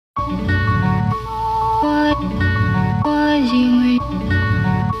Salut,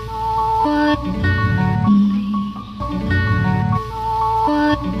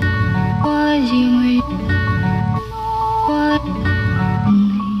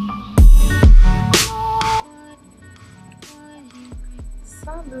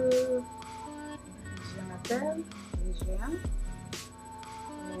 je m'appelle Adrien.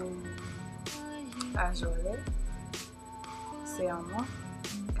 Aujourd'hui, c'est un mois,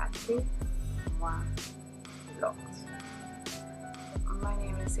 4 mois Loc'd. My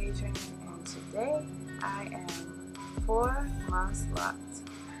name is Adrian, and today I am 4 months locked.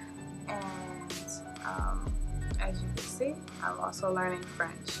 And as you can see, I'm also learning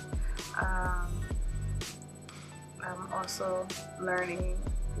French. I'm also learning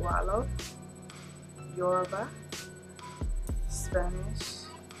Wolof, Yoruba, Spanish.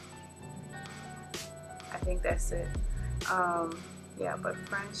 I think that's it. Yeah, but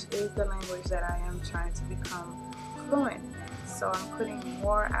French is the language that I am trying to become fluent in. So I'm putting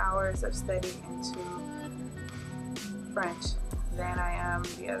more hours of study into French than I am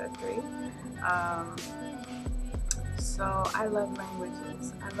the other 3. So I love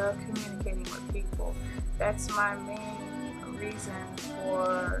languages. I love communicating with people. That's my main reason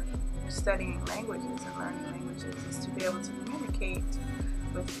for studying languages and learning languages, is to be able to communicate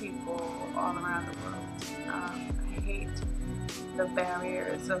with people all around the world. I hate the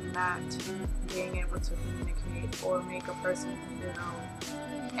barriers of not being able to communicate or make a person feel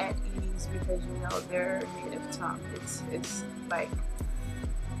at ease because you know their native tongue. It's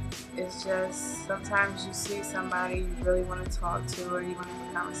just sometimes you see somebody you really want to talk to or you want to have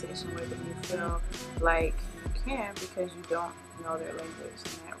a conversation with, and you feel like you can't because you don't know their language.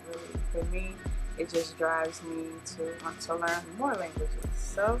 And that really, for me, it just drives me to want to learn more languages.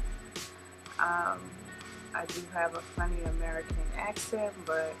 So I do have a funny American accent,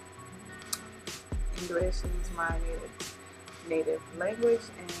 but English is my native language,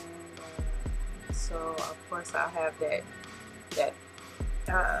 and so of course I'll have that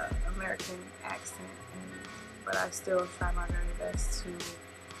American accent, but I still try my very best to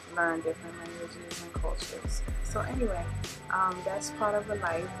learn different languages and cultures. So anyway, that's part of the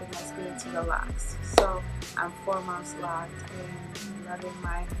life, and let's get into the locks. So I'm 4 months locked and loving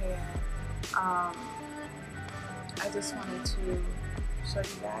my hair. I just wanted to show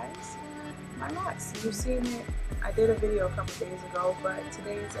you guys my locks. You've seen it. I did a video a couple days ago, but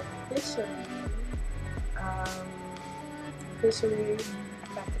today is officially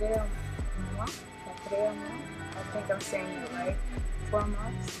 4 mois. I think I'm saying it right. 4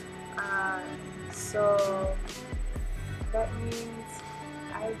 months. So that means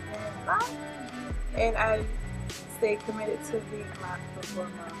I've been locked, and I stay committed to being locked for 4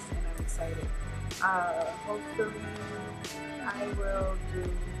 months, and I'm excited. Hopefully I will do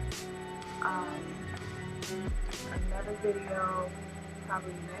another video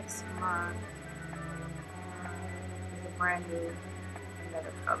probably next month. With a brand new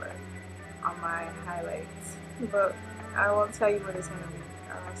another color on my highlights, but I won't tell you what it's gonna be.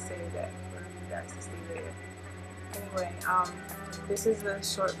 I'll save that for you guys to see later. Anyway, this is a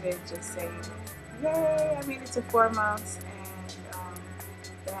short vid just saying, yay, I made it to 4 months, and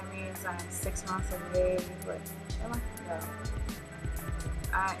that means I'm 6 months away, but no,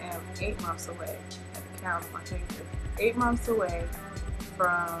 I am 8 months away. I had to count my fingers. 8 months away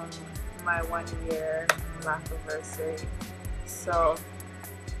from my 1-year lock anniversary. So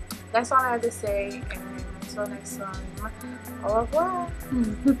that's all I have to say, and until next time, au revoir.